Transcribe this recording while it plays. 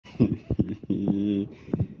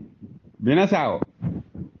bina sao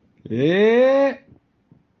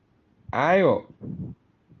ayo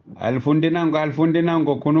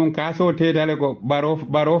alfundinango kunun kaso tedale ko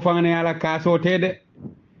baro fangne ala kaso tede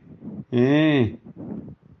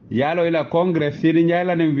yalo ila congress sidi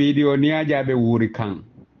njayla nen video ni ajabe wuri kan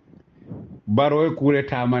baro e kure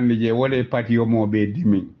tamande je wole pati yo mo be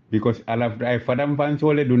dimi because ay fadam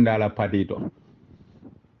fansole dundala pati to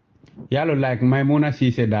yalo like Maimuna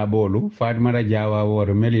Sise Dabolu Fatmata Jawa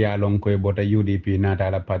wor mel yalon koy bota UDP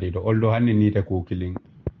natala pati to although hanni nite ku killing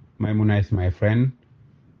Maimuna is my friend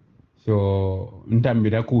so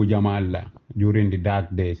ntambida ku jamalla during the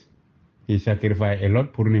dark days he sacrificed a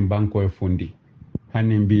lot pour ni banko e fundi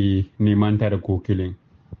hanni bi ni mantara ku killing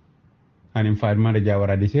hanni Fatmata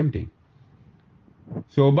Jawara the same thing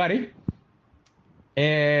so bari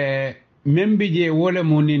membi je wole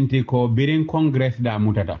muninti ko birin congress da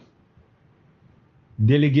mutata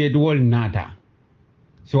delegate wol nata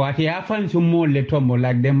so ati afan summo le tombo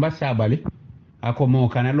like demba sabali ako mo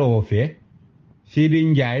kanalo fe Sidi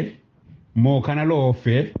Njai mo kanalo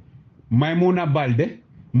fe Maimuna Balde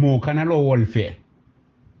mo kanalo wol fe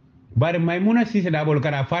bari Maimuna Sise Dabol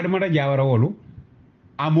kara Fatmata Jawara wolu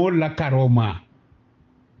amol la karoma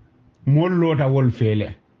mol lota wol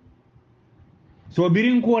fele so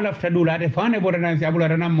birin ko lafta dulate fane bodanan si abula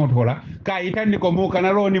ranam motola ka itandi ko mo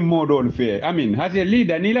kanalo ni modol fe amin hase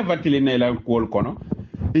leader ni la fatili ne la kol kono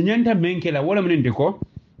nyanta menke la wala mnindi ko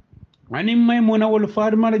ani Maimuna wol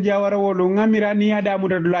Fatmata Jawara wolu ngamira ni ada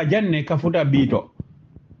mudadula janne kafuta bito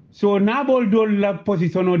so nabol dol la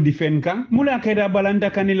position defend kan mula keda balanda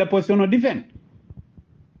kan la position defend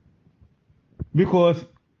because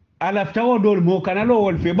alafta o dol mo kanalo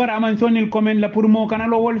wol fe bara man sonil komen la pour mo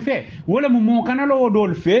kanalo wol fe wala mo kanalo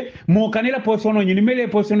dol fe mo kanila position ni mele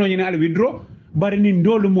position ni al withdraw bari ni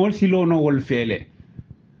dol mo silono wol fele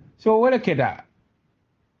so wala keda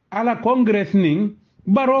ala congress ning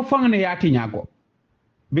baro fangne yati nyako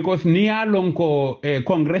because ni alon ko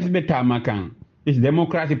congress betama kan is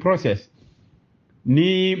democratic process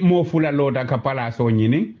ni mo fula loda kapala so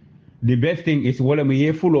nyini the best thing is wala mo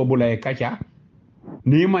ye fulo bula e kacha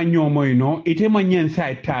ni ma nyomoy no ite ma nyen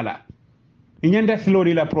side tala inyanda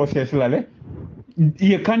slowly la process la le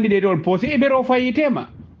ye candidate ol pose e bero fa yitema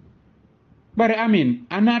bare amin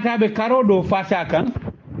anata be karodo fasa kan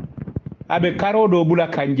abe karodo bula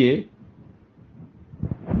kanje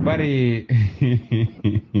bare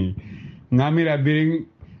ngamira biring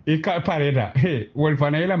ika pareda wol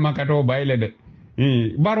fanayla makato bayle de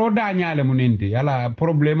baro da nyaale munenti ala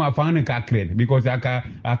problème afane ka create because aka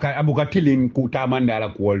abuka tilling ku tamande ala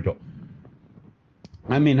ku wolto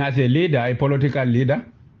I mean as a leader a political leader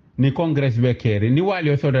ni congress be kere ni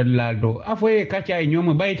wali so da laldo afoye kacha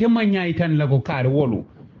nyomo bayte manya itan la ko kare wolu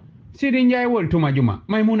Sidi Njai wol tuma juma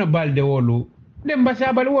Maimuna Balde wolu demba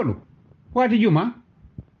sabal wolu wati juma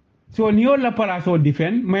so ni la palaso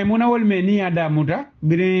defend Maimuna wol me ni ada muta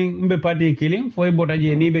birin mbe party killing foy bota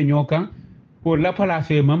je ni be nyokan ko la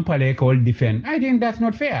palaso e man pale ko defend I think that's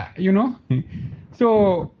not fair you know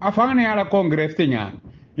so afane ala congress tinya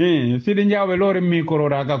Sidi Njai be lori mi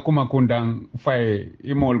korora ka kuma kundang fay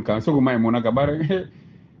imolka so Maimuna ka bare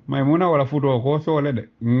Maimuna wala futo ko so le de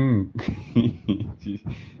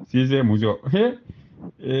si muso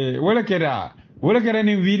wala kera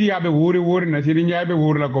ni video abe wuri na Sidi Njai be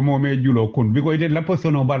wuri la ko mo me julo kun biko ite la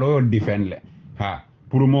posono balo yo defend le ha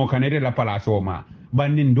pour mo kanete la palaso ma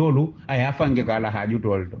bandin dolu aya fange kala haju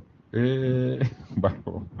tolto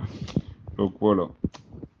bako to kolo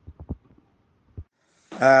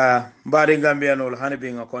mbadi gambianol hani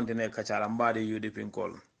bi nga continue kacala mbadi UDP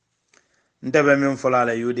kol ndebe min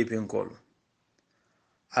folala UDP kol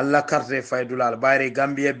alla carte faydulal bayri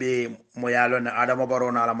gambia be mo yalo na adama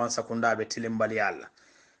barona ala man sakunda be tilimbali yalla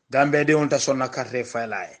gambia de on ta sonna carte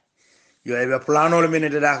faylay yo e be planol min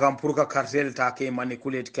de da kam pour ka carte ta ke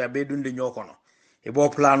manipulate ka be dunde nyokono e bo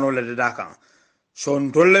planol de da kam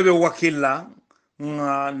son tolle be wakilla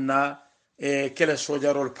na kele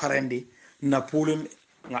sojarol parendi na pulin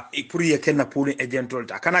nga pour ye ken na pulin agentol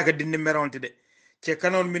ta kana ka dinni meronte de ke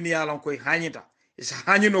kanol min yalon koy hanyita is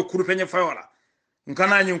hanyino kurpeñe fayola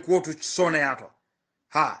nkana nyin kotu sone yato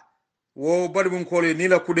ha wo badi bun kole ni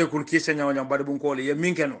la kude kul kisse nyawnya badi bun kole ye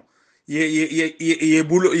minkeno ye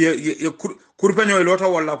bulo ye kurpeño lota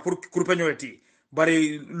wala pour kurpeño ti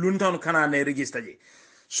bari luntan kana ne register je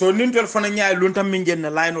so nintel fana nyaay luntan min jenna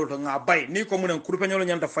line to nga bay ni ko munen kurpeño lo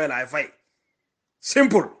nyanta fayla ay fay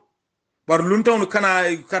simple bar luntan kana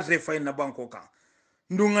carte fay na banko kan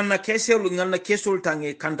ndu nganna kesol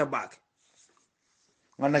tangi kanta bak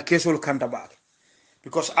nganna kesol kanta bak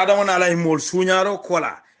because adamana lay mol suñaro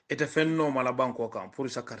kola ete fenno mala banko kan pour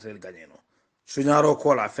sa cartel gagneno suñaro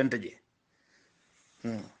kola fentaje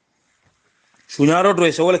suñaro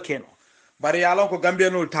do so wala keno bari yalon ko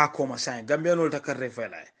gambianol ta koma sai gambianol ta karre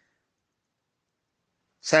fela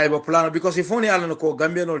sai bo plano because if only yalon ko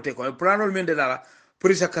gambianol te ko planol men de la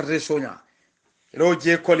pour sa karre soña ro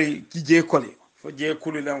je koli ki je koli fo je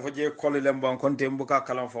kuli lam fo je koli lam bon konte mbuka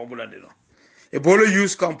kalam fo bulande no e bolo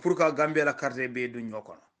use kam pour ka gambia la carte be du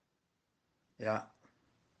ñokono ya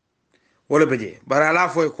wala beje bara ala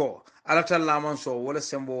fo ko ala tal laman so wala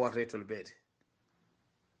sembo warretol bede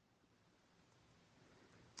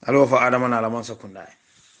alo fa adama na laman sakunda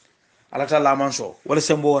ala tal laman so wala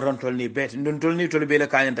sembo warrantol ni bede ndon tol ni tol bele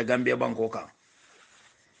kanyanta gambia banko kan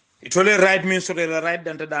itole right min so le right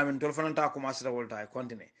danta damin tol fananta commencer da volta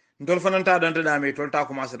continue ndol fananta danta dami tol ta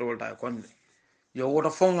commencer da volta continue yo woto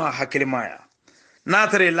fonga hakkilimaya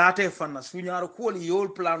natare late fanna suñaro kuwol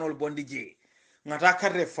yol planol bondi je ngata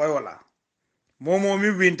karre fayola momo mi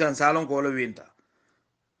wintan salon ko wala winta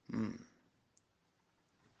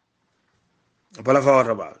bala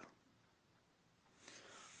fawata ba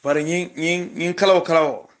bari ñin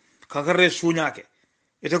kalaw ka karre suñake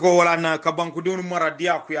ite ko wala na ka banku dun mara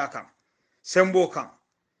dia ku yakan sembo kan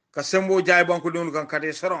ka sembo jay banku dun kan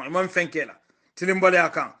kade soron imam fenkela tilimbale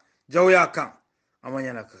yakan jaw yakan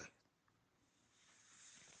amanyana ka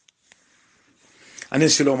ani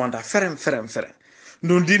silo manda ferem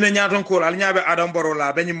ndun dina nyaaton ko al nyaabe adam baro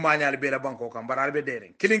la benyim maanyal be la banko kam baral be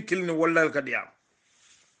dere kilin wallal ka diam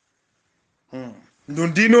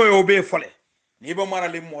ndun dino yo be fole ni ba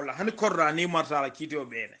marali molla han korra ni martala kitio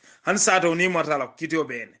bene han sato ni martala kitio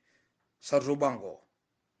bene sartu banko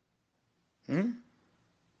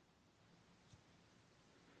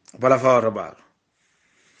bala fawara bal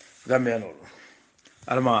gambe no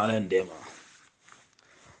alma alen dema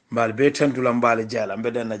bal be tandula mbale jala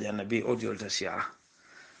mbeden na janna bi audio ta siara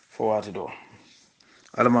fo wati do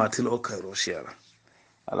alma til o kayro siara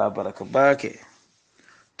ala baraka baake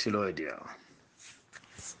tilo dia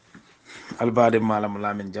albade malam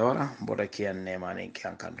lamin jawara boda kiyan nemani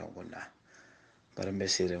kiyan kanton gunda bare be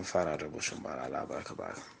sirin farado bo sumbara ala baraka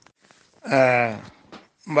baake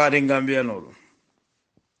mbade gambia no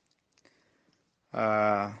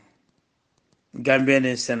gambia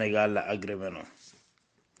ne senegal la agreement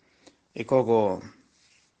e koko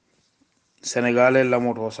senegal la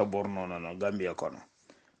moto sa borno no gambia kono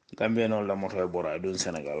gambia no la moto e bora dun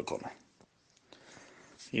senegal kono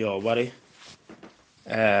yo bari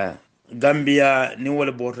gambia ni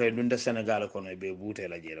wala boto e dun de senegal kono e be bute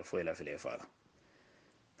la jere fo la fele fala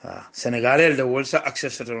senegal el de wol sa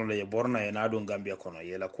access to no le borno e na dun gambia kono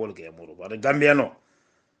yela kolge muru bari gambia no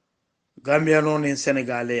ni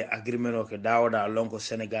senegalais agreement o ke dawda lonko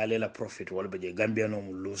senegalais la profit wala be gambia no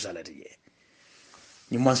mu lose la je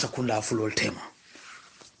ni man sakunda fulol tema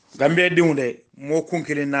gambia diunde mo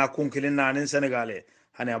kunkilina ni senegalais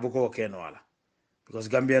hani abuko ke no wala because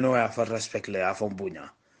gambia no ya fa respect le afon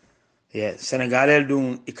bunya senegalais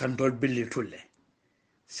dun ikantol billi tulle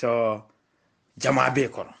so jama be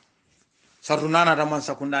kono sartu nana ta man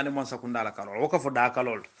sakunda la kalol woko fo da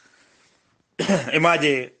kalol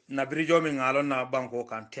imaje na bridge mi ngalon na banko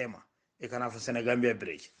kan tema e kana fo Senegambia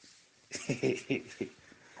bridge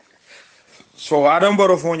so adam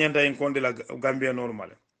baro fo nyanta en konde la Gambia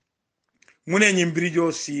normal mune nyim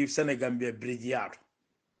bridge si Senegambia bridge yato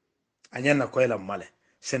anyana ko ela male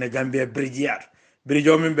Senegambia bridge yato bridge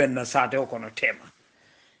mi ben na sate o kono tema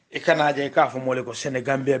e kana je ka fo mole ko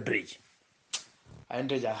Senegambia bridge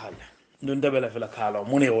ayende ja halla ndun debela fela kalo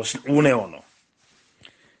mune ono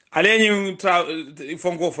aleni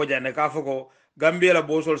fongo fojane ka foko Gambia la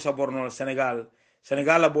bosol saborno Senegal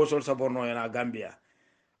la bosol saborno na Gambia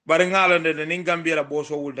bari ngalo de ni Gambia la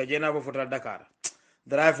boso wulta jena ba fota Dakar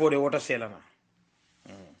drive for the water selana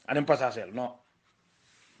anim passa sel no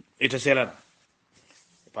ita selana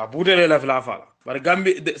pa budele la fala bari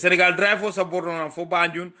Gambia Senegal drive for saborno fo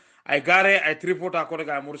Banjul ay gare ay tripota ko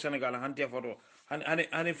daga mur Senegal hanti foto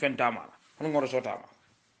hani fentama on ngoro sotama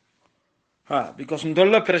because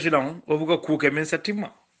ndolla president o buga kuke men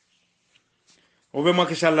satima o be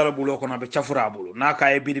Macky Sall la bulo kono be chafura bulo na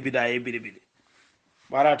ka e bidi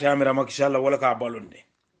bara ta amira Macky Sall wala ka balonde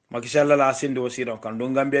Macky Sall la sinde o siron kan do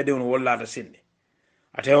Gambia de on wala ta sinde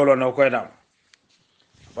ate wolo no ko edam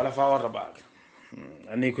bala fa wata ba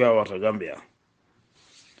ani ko wata Gambia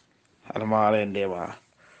alma ale ndeba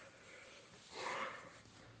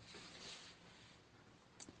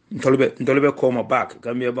Ntolbe koma back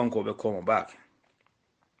Gambia banko be koma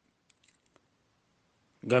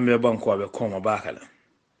back ala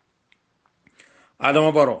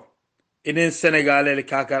Adama Barrow inen Senegal le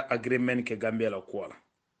kaka agreement ke Gambia la kuala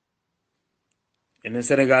inen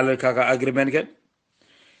Senegal le kaka agreement ke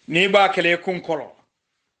ni ba kele kun kolo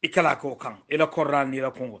ikala ko kan ila korran ni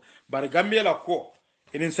la kongo bar gambia la ko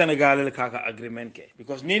in senegal le kaka agreement ke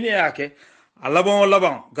because ni yake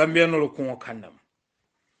laban gambia no ko kandam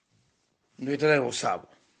no itale o sabo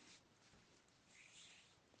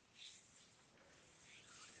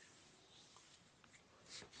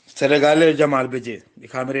senegal le jamal beje di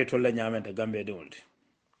kamere to la nyamenta gambia de wonde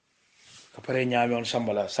ka pare nyame on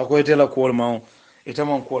sambala sako itela ko ma ita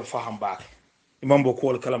mon ko faham baake imam bo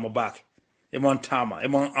ko kala mo baake imon tama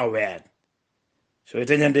imon awed so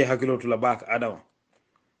ite nyande hakilo to la baake adam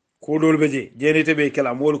ko dol beje jenite be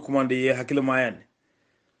kala mol kumande ye hakilo mayan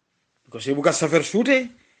ko se buka safer shute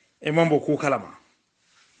e mambo ku kalama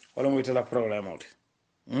wala mo itala problème awte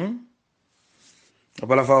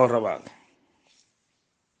bala fa wara ba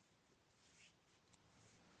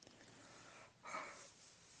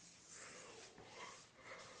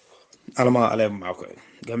alma alem mako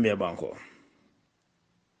gambia banko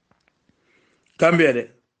gambia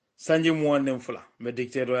de sanji mo wonen fula me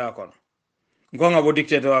dictateur ya kono gonga bo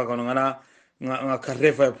dictateur ya kono ngana nga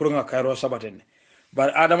karefa pour nga kayro sabatene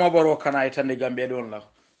bar adama baro kana itande gambia don la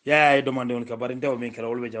ya ay demande on ka bar ndew min kala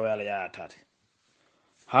wolbe jawala ya tate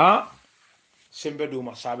ha sembe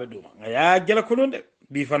duma sabe duma nga ya gela ko de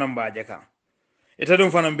bi fanam baaje kan ita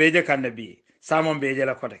dum fanam beje kan nabi samon beje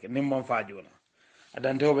la kotake nim mon faajuna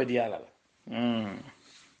adante obe diala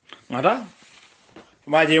ngata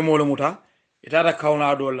maaje molo muta ita da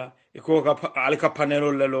kawna dolla e ko ka alka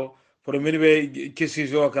panelo lelo pour minbe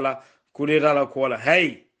kisijo kala kulira la kola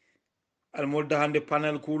hey al modda hande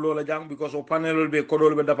panel kulo la jang because o panelol be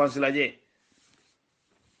kodol be dépense la je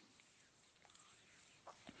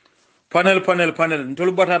panel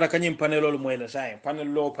ntol batata kanyim panelol moy la say panel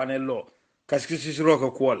lo kaskisiro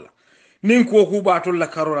ko kola nin ko ku batol la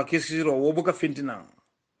karola kisiro wo buka fintina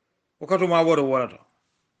o kato ma woro worata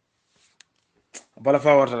bala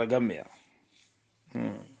fa warta la gambia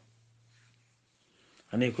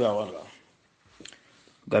ani ko awara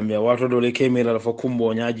gambia wato dole kemira fa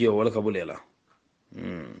kumbo nyaaji o wala kabulela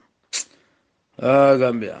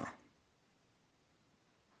gambia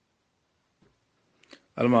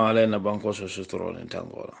alma alaina banko so sutro en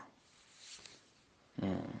tangora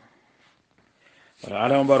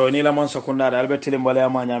ala baro ni la man sakunda da albetile mbale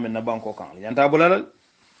ma nyamen na banko kan yanta bulal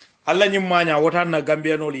alla nyim manya wota na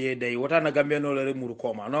gambia no liye dai wota na gambia no le muru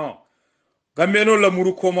koma no gambia no la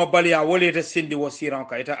muru koma baliya wole ta sindi wasiran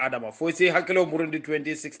ka ita adama fo sai hakilo murundi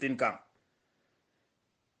 2016 kan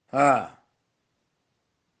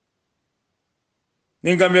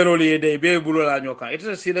ni gambia no liye dai be bulola nyokan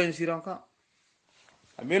ita siran kan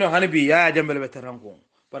amino hanibi ya jambel veteran ko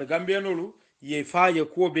par gambia no lu ye faaje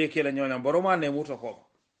ko be kala nyonya boroma ne muto ko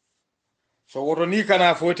so woto ni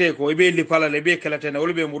kana fote ko be li pala le be kala tane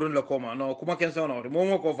wol be murun la koma no kuma ken sa no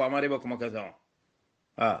mo ko fa mare ba kuma ken sa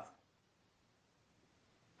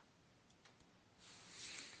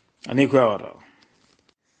ani ko wara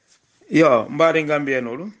yo mbari gambia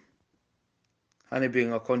no lu hanibi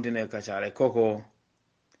nga continue ka chare koko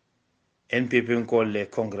NPP ko le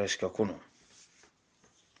congress ka kuno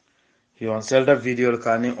yo on selda video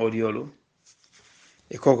ka ni audio lu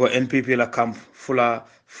e koko NPP la camp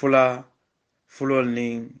fulol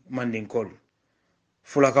ni mandin kol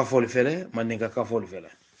fula ka fol fele mandin ka fol fele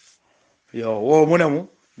yo wo munamu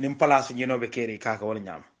nim place ngino be keri kaka wala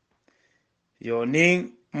nyam yo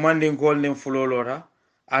ni mandin kol nim fulolora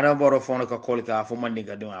ana boro fono ka kol ka fu mandin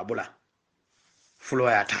ka dum abula fulo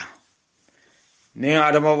yata ni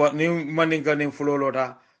adama ni mandin ka nim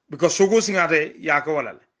fulolora because sugo singate yaka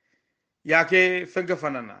walal yake fenga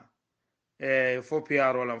fanana fo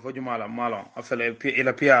piaro la fo jumala malon afele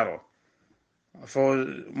ila piaro fo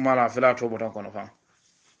mala fela to botan kono fa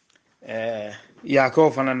ya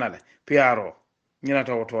ko fana nale piaro nyina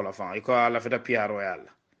to to la fa iko ala fita piaro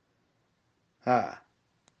yalla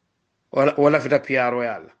wala fita piaro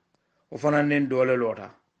yalla o fana nen dole lota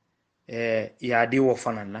ya di wo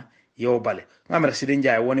fana na yo bale ngamra sidin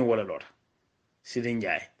jaay woni wala lota sidin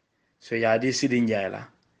jaay so ya di sidin jaay la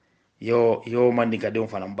yo mandika dem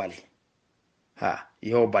fana bali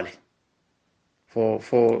yo bale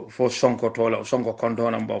fo sonko tola sonko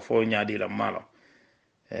kondona mbo fo nyaadi la malo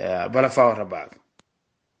bala fawata bag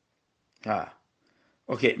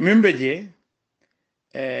okay mimbe je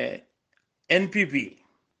NPP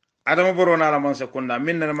adama borona la man sekunda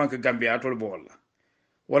minna man ka gambia atol bolla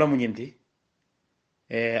wala mu nyinti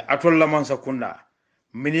atol la man sekunda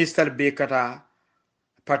minister be kata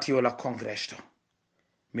parti wala congress to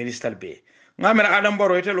minister be ngamera adam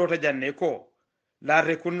boro ite lota janne ko la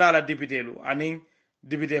rekunda la député lu anin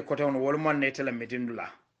député côté on wol man ne tele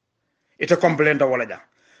metindula ite complainta wala ja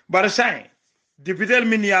bar say député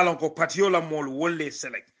min yalon ko patio la mol wolle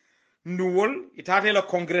select nduwol itate la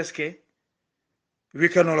congress ke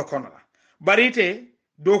wikeno la kono la barite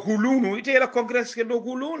doku lunu ite la congress ke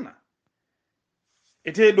doku luna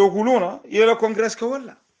ite doku luna yela congress ke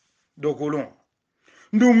wala doku luna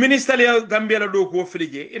ndu ministre ya gambia la doku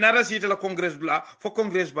ofilije inara sita la congress bla fo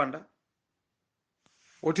congress banda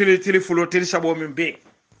o tili fulo tili sabo min be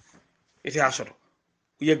ite asoto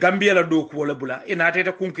ye gambia la doku wala bula inata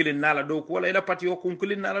ta kunkilin nala doku wala ila pati o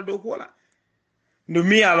kunkilin nala doku wala ndu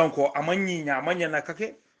mi alon ko amanyi nya amanya na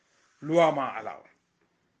kake luama alawa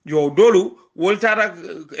yo dolu woltara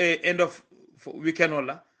end of weekend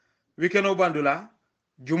wala weekend o bandula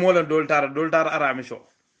jumola doltara aramisho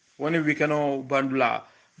woni weekend o bandula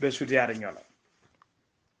be sutiyare nyola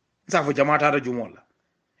safo jamaata jumola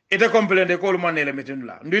ite complainde ko manele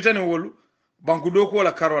metindula nditani wolu banku do ko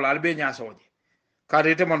la karola albe nyaasoje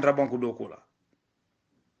kade ite mandra banku do ko la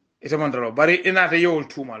ite mandra bari inata yewol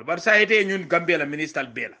tumal bari sa ite ñun gambia la ministre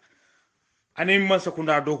bela ani man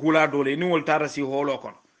sakunda do kula dole ni wol tara si holo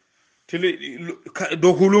kon tili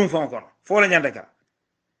do kulum fon kon fo la nyande ka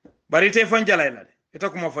bari te fan jalay la de ita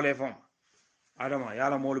kuma fole fon adama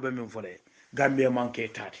yala molu be min fole gambia manke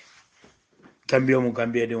tati gambia mu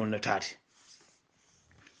gambia de won tati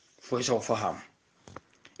fo so faham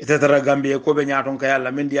ita tara gambia ko be nyaaton ka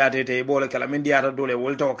yalla min diate te bole kala min diata dole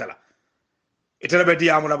wol taw kala ita be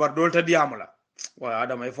diamula bar dol ta diamula wa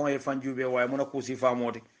adama e fon e fan jube way mona kusi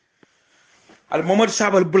famodi al momad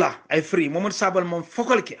sabal bula ay free momad sabal mom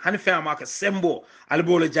fokol ke hani fe amaka sembo al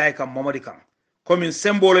bolo jay kam momadi kam comme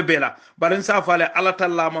sembo le bela barin sa fale ala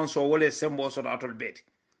talla man so wole sembo so atol beti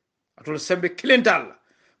atol sembe kilental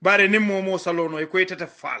bare nim momo salono e ko tete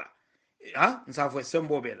fala ha nsa fo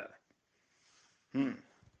sembo bela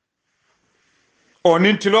o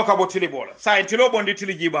nin tilo ka bo tili bola sa tilo bondi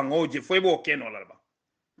tili jiba ngoje fo bo keno la ba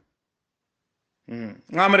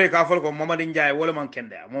ngamre ka fol ko momadi njaay wala man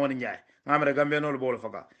kende momadi njaay ngamre gambe no bolo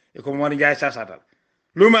faka e ko momadi njaay sasatal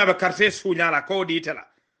luma be carte suñala ko di tela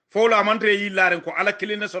fo la mantre yillaren ko ala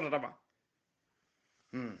kilina sotata ba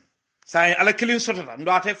sa ala kilin sotata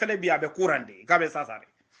ndo ate fele biya be kurandi gabe sasare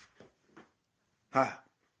ha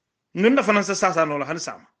nunda fanan sa sasa no la han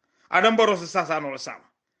sama adam baro sa sasa no la sama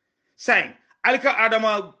sai alka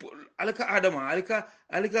adama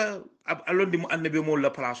alondi mu annabi mo la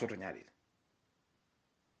place to nyaali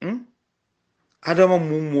adama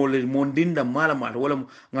mumole mondinda mala mala wala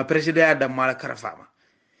nga president ya da mala karafama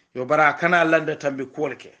yo bara kana landa tambi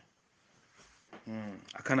kolke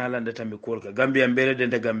akana landa tambi kolke gambia mbere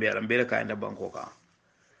de gambia mbere ka enda banko ka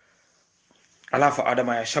alafa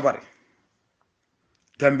adama ya shabari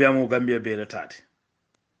gambia mo gambia bele tati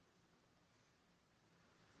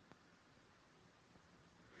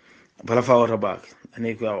bala fa wata bak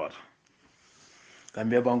ani ko awata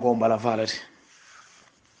gambia banko bala falati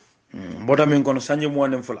mbota min kono sanji mo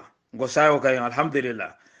wonen fula go sayo kay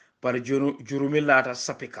alhamdulillah par jurumilata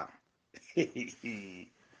sapika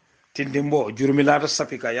tindimbo jurumilata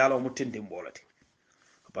sapika yalo mu tindimbo lati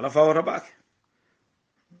bala fawra bak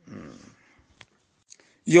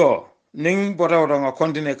yo ning bota wada nga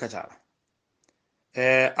continue kacala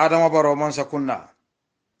adama baro man sakunna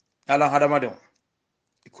ala hadama dem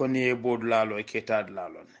koni e bod lalo e ketad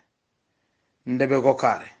lalo ndebe ko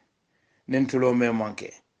kare nen tulo me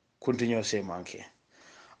manke continue se manke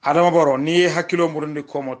adama baro ni hakilo murundi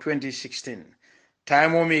komo 2016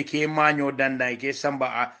 time o mi ke manyo danda ke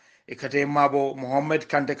samba e kate mabo Muhammad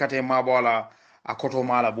Kante kate mabo ala akoto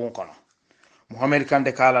mala bon kono Muhammad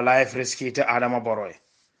Kante kala life rescue te adama baro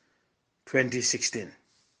 2016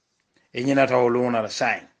 e nyina taw luna la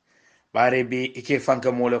sign bare bi ike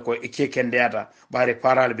fanka mole ko ike kendeata bare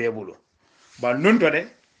paral be bulu ba nunto de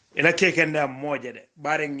ila ke kende moje de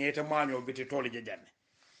bare ngeta manyo biti toli je janne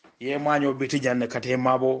ye manyo biti janne kate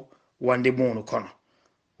mabo wande munu kono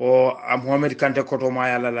o Muhammad Kante koto ma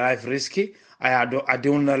yala life risky aya do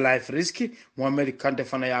aduna life risky Muhammad Kante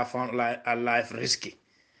fana ya fan life risky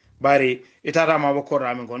bari itara ma bo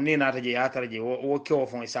korami ko ni nata je yatara je wo kewo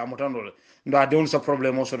fon isa mutandol ndo adun sa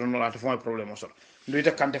problème o so do la fon problème o so ndo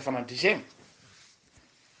ita Kante fana tisem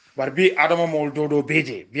barbi adama mol dodo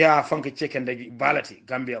beje biya fanke chekende balati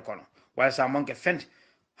gambia kono way sa manke fent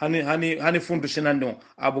hani fundu sinando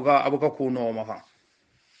abuka kuno ma fa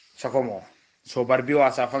sakomo so barbi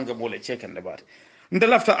wa sa fanke bole chekende bat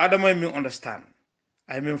ndalafta adama mi understand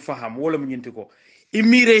ay min faham wala mi nyinti ko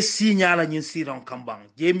imire signala nyin siran kambang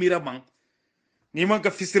je mira bang ni man ka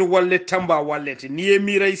fisir walle tamba wallete ni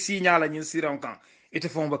emire signala nyin siran kan ite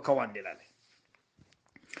fon ba kawande lale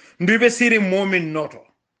ndibe siri momin noto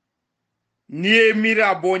ni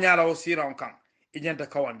emira bonyala o siran kan inyanta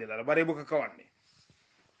kawande lale bare buka kawande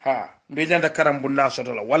ha mbi nyanda karam bunda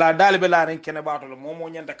soto la wala dal be la ren kene bato la momo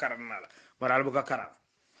nyanda karam na la baral bu ka karam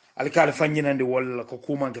alkal fanyinandi wala ko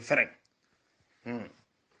kumanke fereng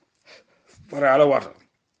bara ala wata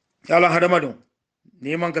yala hadama dum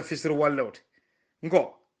ni manka fisir wallewte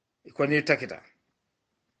ngo ko ni takita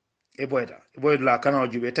e boyda la kana o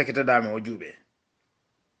jube takita dame o jube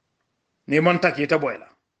ni man takita boyla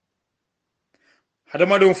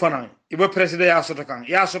hadama dum fanan ibo president ya soto kan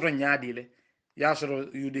ya soto nyaadile ya soto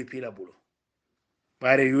UDP la bulo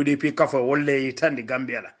bare UDP kafa wolle yitandi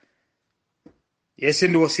Gambia la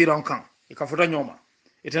yesindi wo siran kan e kafuta nyoma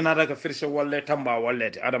itana daga firse wolle tamba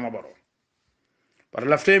wollete adama baro par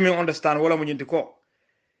lafte mi understand wala mo nyinti ko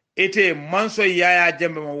ete manso yaya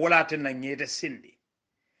jembe mo wala tan na ngete sindi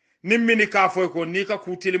nimmini ka foy ko ni ka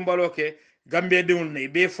kutili mbaloke Gambia deul ne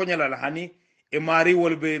be fonyala la hani e mari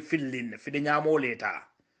wolbe fillin fi de nyamo leta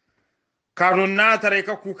karo na tare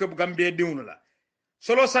ka kuke Gambia deul la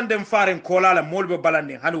solo sandem faren kola la molbe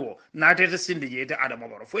balande hanwo na tete sindi yete adama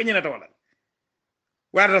baro fo nyina tawala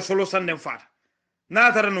warda solo sandem fata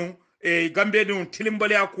na tare nu e Gambia deul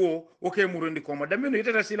tilimbali ako oke murundi ko ma dambe no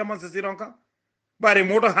yete sila man sa sironka bare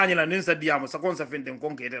moto hanyala nin sa diamo sa kon sa finden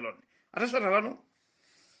kon ketelon ata sota lano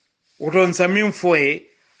oton samin foye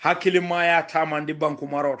hakili maya tamandi banku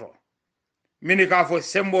maroto mini ka fo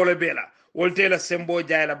sembole bela woltela sembo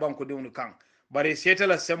jayla banku diwnu kan bare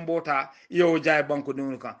setela sembo ta yo jay banku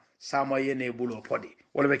diwnu kan sama yene bulo podi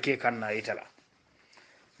wolbe ke kan na itala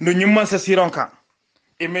no nyimman sa siron kan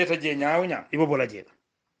e meta je nyaawnya ibo bola je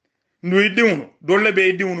no diwnu dolle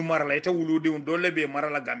be diwnu marala ita wulu diwnu dolle be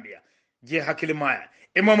marala Gambia je hakili maya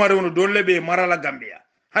e mamarewnu dolle be marala Gambia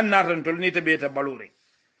hannatan tol ni tabe ta balure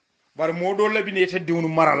bar mo dolle bi ni ta diwnu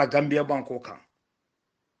marala Gambia banko kan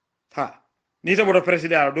ha ni ta bodo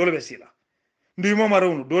president dolle be sila ndu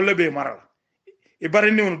mamarewnu dolle be marala e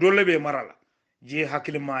bare niwnu dolle be marala je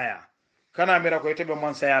hakili maya kana mira ko tebe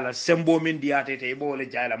man sayala sembo min diate te bo le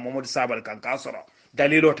jayla Momadou Sabal kan ka soro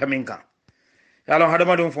dalilo tamin kan yalo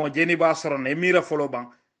hadama dum fo jeni ba soro ne mira folo ban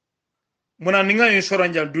muna ninga yin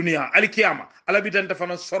soron jal duniya alkiyama ala bidanta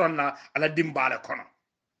fana soron na ala dimbale kono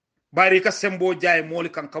bari ka sembo jaay moli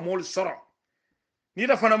kan kamol soron ni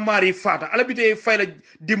da fana mari fata ala bide fayla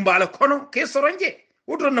dimbale kono ke soron je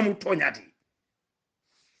wodron na mu toñati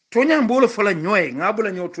toñam bolo fala ñoy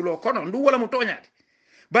ngabula ñotulo kono ndu wala mu toñati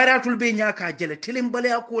bari atul be ñaka jele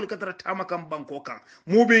telimbale akol katara tamakam banko kan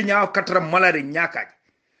mo be ñaa katara malari ñaka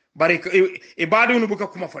bari e badu nu buka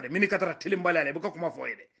kuma fode mini katara telimbale ale buka kuma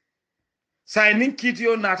foyde say nin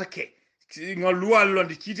kitiyo nata ke nga luwa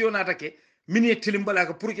londi kitiyo nata ke mini tilimbala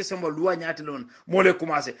ka pour que samba luwa nyati lon mole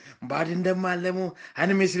commencer mbadi ndemallemu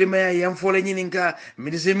hani muslima ya yam fole nyininka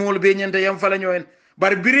muslima wol be nyanda yam fala nyoen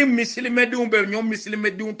bar birim muslima dum be nyom muslima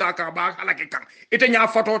dum ta ka ba kala ke kan ita nya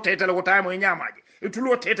fato tetale ko tay mo nyamaje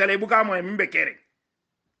itulo tetale buga mo mbe kere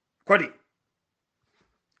kodi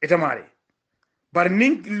ita mari bar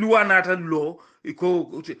nin luwa nata lo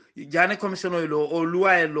ko jane commission lo o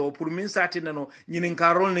luwa lo pour min sati nano nyinin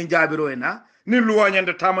karol ni jabiro ena ni luwa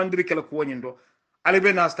nyanda tamandiri kala ko nyindo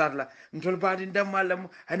alibe na start la ntol badi ndamalam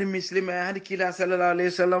hani muslima hani kila sallallahu alaihi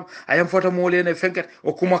wasallam ayam foto mole ne fenkat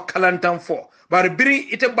o kuma kalantam fo bar biri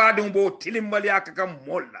ite badi bo tilimbali aka kam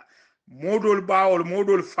molla modol bawol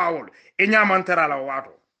modol fawol e nyamantara la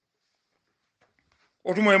wato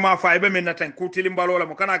otumo e ma faybe men naten ku tilimbalo la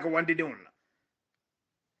mo kana ka wandi de on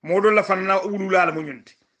modol la fanna ulula la mo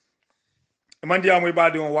nyunti mandi amoy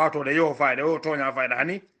badi on wato de yo fayde o tonya fayda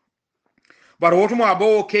hani bar wotumo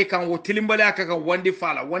abo ke kan wo tilimbali aka kan wandi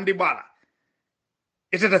fala wandi bala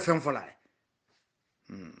ite da fen fala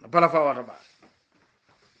bala fa wata ba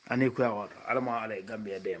ani ko wata alama alay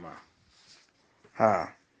Gambia dema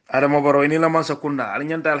ha adama baro ni la man sakunda al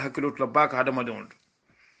nyantal hakilut la baka adama de on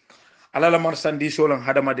ala la man sandi solan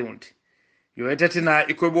adama de on yo etatina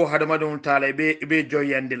ikobo hadama de on tala be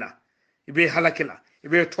joyandila be halakila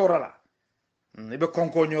be torala be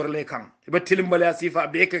konko nyorle kan be tilimbali asifa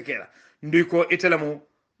be kekela ndi ko itelamu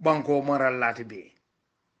banko maral lati be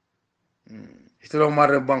itelo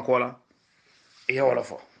marre banko la e wala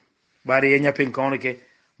fo bari ye nyapin kan ke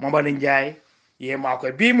Mamadou Ndiaye ye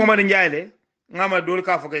mako bi Mamadou Ndiaye le ngama dol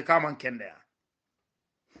ka fo ke kaman kende ya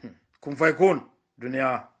kum fay kon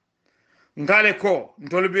dunya ngale ko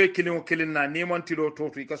ntolbe kilin kilina ni mon tilo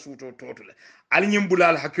totu ka suto totu le ali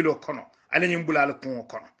nyimbulal hakilo kono ali nyimbulal ko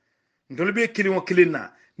kono ntolbe kilin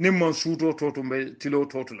kilina ni mon suto totu be tilo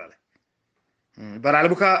totu la bara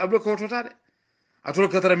albuka ko totade atol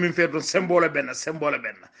katara min fe don symbole benna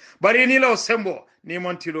bari ni law sembo ni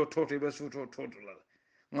mon tilo totu be suto totu la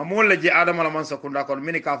nga molle je adama la man sakunda ko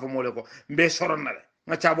mini ka fo mole ko be soron na le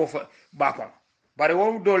nga chabo fo ba ko bari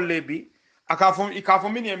wo dolle bi ikafo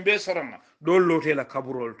min yembe sorona dol lote la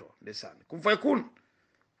kaburol to ndesan kum fay kun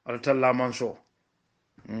altalla manso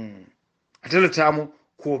atele tamu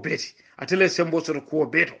ko beti atele sembo sor ko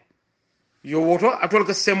beto yo woto atol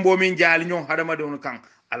ka sembo min jaali nyon hadama de on kan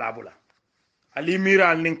alabula ali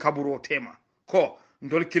miral nin kaburo tema ko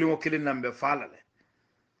ndol kilimo kilin nambe falale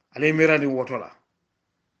ali mirani wotola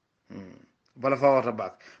bala fa wata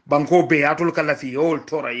bak banko be atol kala fi yol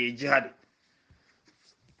tora ye jihad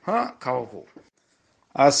ha kawko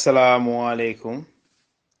assalamu alaikum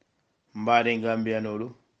mbade gambia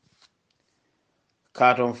nolu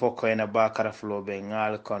katon fokko ena bakara flobe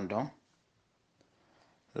ngal kondon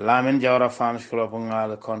Lamin Jawara fans club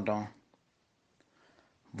ngal kondon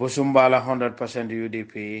Busumbala 100%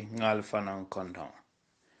 UDP ngal fanan kondon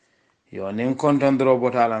yo nin kondon dro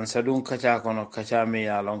botalan sadun kacha kono kacha mi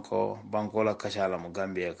yalon ko bankola kacha la mu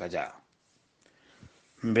gambia kacha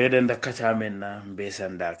mbeden da kacha menna be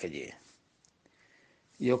sanda kaje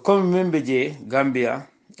yo comme membe je gambia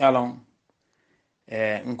alon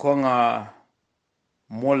nkonga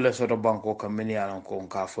molle soto banko kam min yalon ko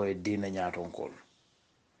ka fo e dina nyaton kol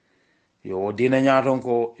yo dina nyaton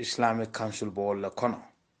ko Islamic Council bo wala kono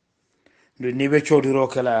ndo ni be chodiro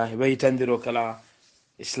kala be itandiro kala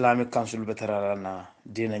Islamic Council be tarala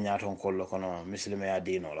dina nyaton kol kono muslima ya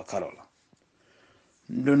dino la karola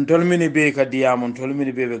ndon tolmini be ka diyamon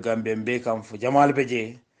tolmini be gambe be kam fu jamal be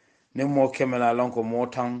je ne mo kemela lon ko mo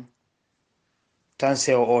tan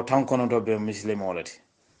se o tan kono do be muslima wolati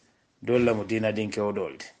dolla mo dina dinke o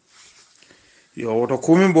dolde yo woto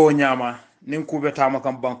kumin bo nyama nin kube tama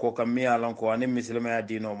kam banko kam mi alon ko anin muslima ya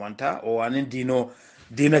dino manta o anin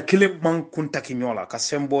dina kilib man kuntaki nyola ka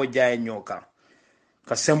sembo jaay nyoka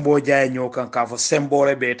ka sembo jaay nyoka ka fo sembo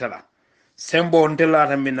re betala sembo ndela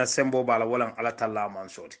tan minna sembo bala wala ala talla man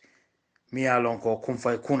soti mi alon ko kum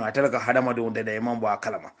fay kuna atela ka hadama de wonde de mambo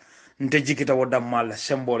akalama nte jikita wodam malla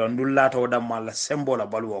sembo la ndullata wodam malla sembo la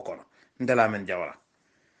balwo kono ndela men jawara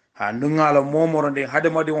ha ndungalo momoro de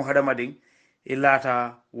hadama de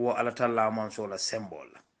ilata wo ala talla man so la sembo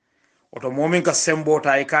la oto momin ka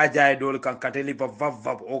sembota e ka jaay dol kan kateli ba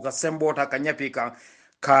vav o ka sembota ka nyapi kan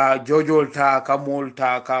ka jojolta ka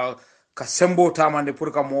molta ka sembota mande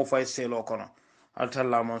pour ka mo fay selo kono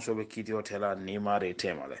altalla man so be kiti hotela ni mare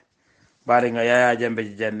temale bare nga yaya jambe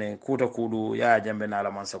janne kuta kudu yaya jambe na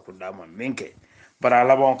la man sakunda man minke bara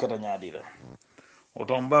labon ko ta nyaadira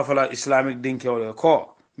oto mba fala Islamic dinke o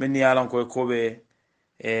ko min yalan ko be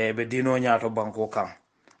be dino nyaato banko kan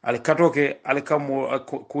al katoke al kamo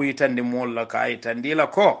ku yitande molla ka yitande la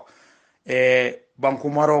ko banku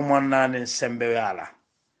maro monnane sembe yala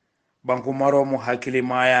banku maro mo hakili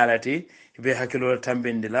ma yalati be hakilo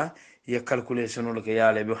tambindila ye calculation lo ke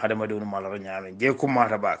yala be hadama de mala nyaame je ku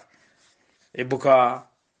mata bak e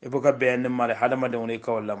buka ben mala hadama de woni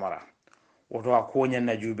ko la mara oto ko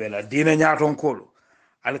nyanna jubela dina nyaaton kolo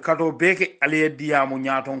al kato beke al yediyamu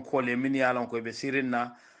nyaaton kole min yalon ko be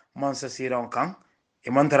sirinna mansa siron kan e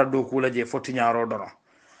mantara do kula je foti nyaaro dono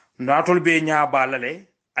natol be nyaabalale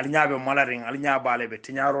al nyaabe malarin al nyaabale be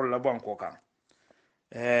tinyaro la banko kan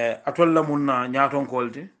atol la munna nyaaton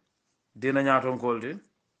kolti dina nyaaton kolti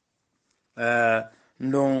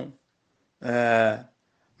ndon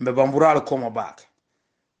mbe bambural ko mo baak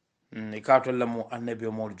ni katol la mu annabi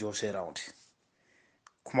mo jose rawti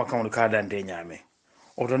kuma kan ka dande nyaame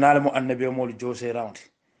oto nale mo annabi mo jose rawti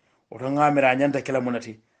oto ngamira nyanta kala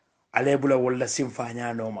munati alebula wala simfa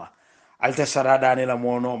nyanoma alta sarada ne la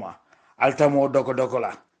monoma alta mo dogo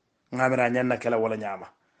la ngamira nyanna kala wala nyama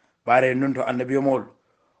bare nunto annabi mol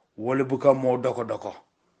wala buka mo dogo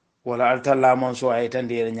wala alta la man so ay tan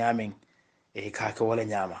de nyamin e kaka wala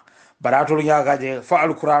nyama baratul nyagaje fa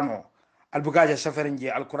alqur'ano albugaje safarin je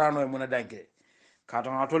alqur'ano e muna danke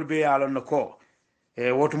katon atol be yalon ko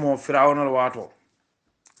wotumo firawonol wato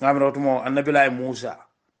ngamira wotumo annabi la Musa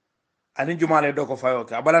ani jumale do ko fayo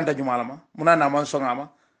ke abalanta jumala ma munana man songama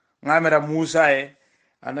ngamira Musa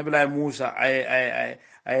annabila Musa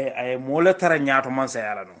ay mola tara nyaato man sa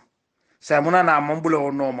yala no sa munana man bulo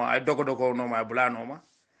onoma ay dogo onoma ay bulano ma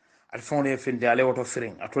al fon le finde ale woto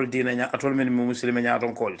firing atol dina nya atol min muslimi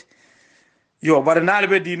nyaaton kolti yo bare naale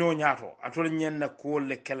be dino nyaato atol nyenna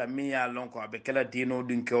kolle kala miya lon ko be kala dino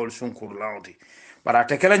dun kewol sunkur lawti bara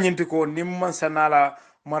te kala nyinti ko nimman sanala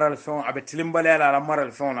maral fon abe tilimbale ala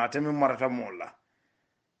maral fon atemi marata molla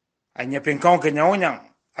anya penkan ke nyawnya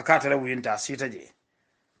akata la winta sita je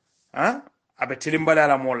ha abe tilimbale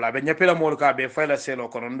ala molla abe nyapela mol ka be fayla selo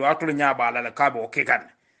kono ndo atul nyaaba ala ka bo kekan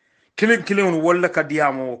kilin walla ka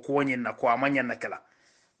diamo ko nyinna ko amanya na kala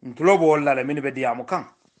ntulobo walla la min be diamo kan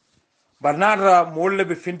barnara molle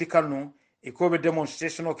be finti kanu e ko be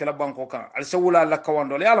demonstration o kala banko kan al sawula la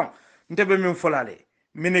kawando le alon ntebe min folale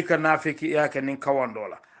mini ka nafiki yake nin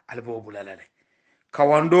kawandola albo bulalale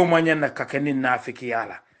kawando manyanna kakenin nafiki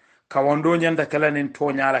yala kawando nyanda kala nin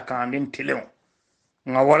tonyala kan nin tilon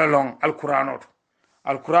nga wala long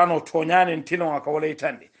alqur'ano to nyanin tilon aka wala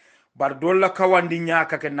itande bar dolla kawandi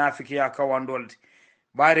nyaka ke nafiki ya kawandoldi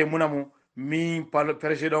bare munamu mi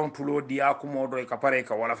president tulo diya kumo do ka pare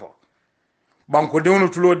ka wala fo banko dewnu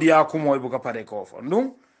tulo diya kumo ibu ka pare ko fo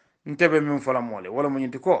ndum ntebe min fola mole wala mo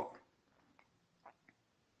nyinti ko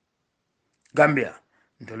Gambia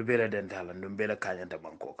ntol bela dentala ndum bela kanyanta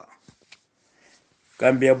banko ka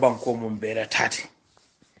Gambia banko mum bela tati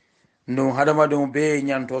ndum hadama dum be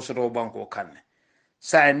nyanto soto banko kanne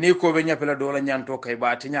sa ni ko be nyapela do la nyanto kay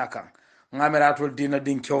ba tinya kan ngamera tol dina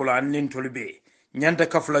din kewla annin tol be nyanta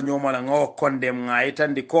kafla nyomala ngaw kondem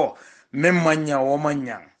ngaitandi ko mem manya o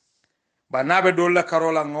manya ba nabe do la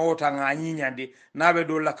karola ngawta ngani nyandi nabe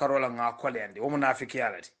do la karola nga kolendi o munafiki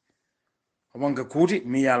yalati omonga kuti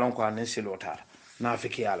mi yalon ko anen silotara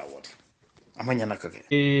nafiki yala woti amanya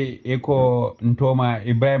nakake ko ntoma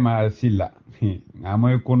Ebrima silla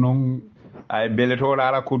amoy kunun ay beleto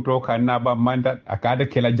la kuto kanna ba manda akada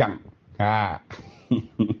kela jang ha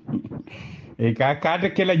e ka kada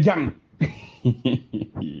kela jang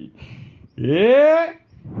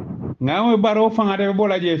ngamo baro fangade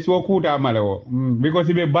bola je so kuta malewo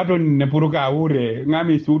because be baton ne puruka ure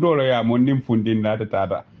ngami sudolo ya monnim fundinda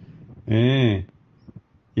tata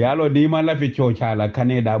yalo di mala fi chocha la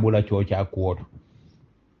kane da bula chocha kuoto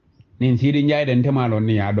nin sidi njaayde ntemalo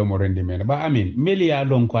ni ya do mo rendi men ba amin meli ya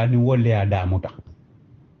lon ko ani wolle ya damuta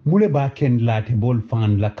mule ba ken late bol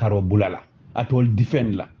fan la karo bulala atol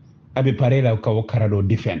defend la abi parela ko karado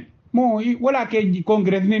defend mo wala ke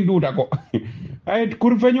congress nin duta ko ay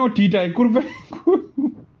kurfeño tita kurfe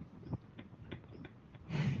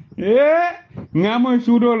ngamo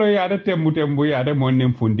sudolo yaade tembu yaade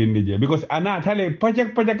monnen fundindi je because ana tale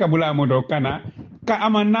pajak bula mo do kana ka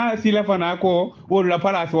amanna silafana ko wala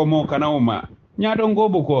place o mo kana o ma nyaado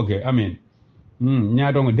ngobu koke amen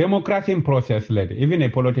nyaado democracy process led even a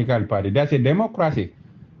political party that's a democracy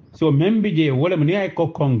so membi je wala mni ay ko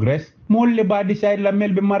congress molle ba decide la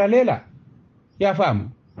melbe maralela ya fam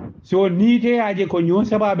so ni te aje ko nyon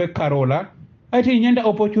sababe karola ati nyanda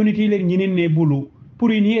opportunity le nyinin ne bulu pour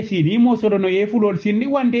ni yesi ni mo sodo no ye fulol sinni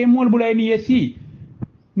wande mol bulay ni yesi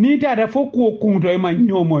ni tata fokko kunto e man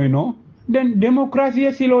nyomo no den democracy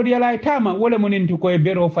yesi lo di ala tama wala monin to ko e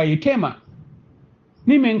bero fay tema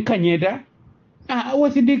ni men kanyeda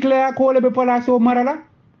wasi declare ko le be palaso marala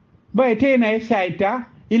bay tena e saita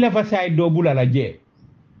ila fa sait do bulala je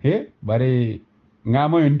bare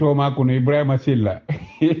ngamo en to ma kuno Ebrima silla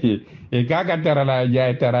e kaka tarala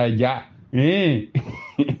ja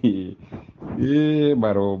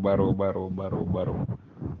baro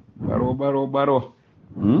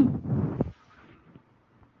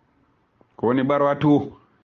ko ni baro atu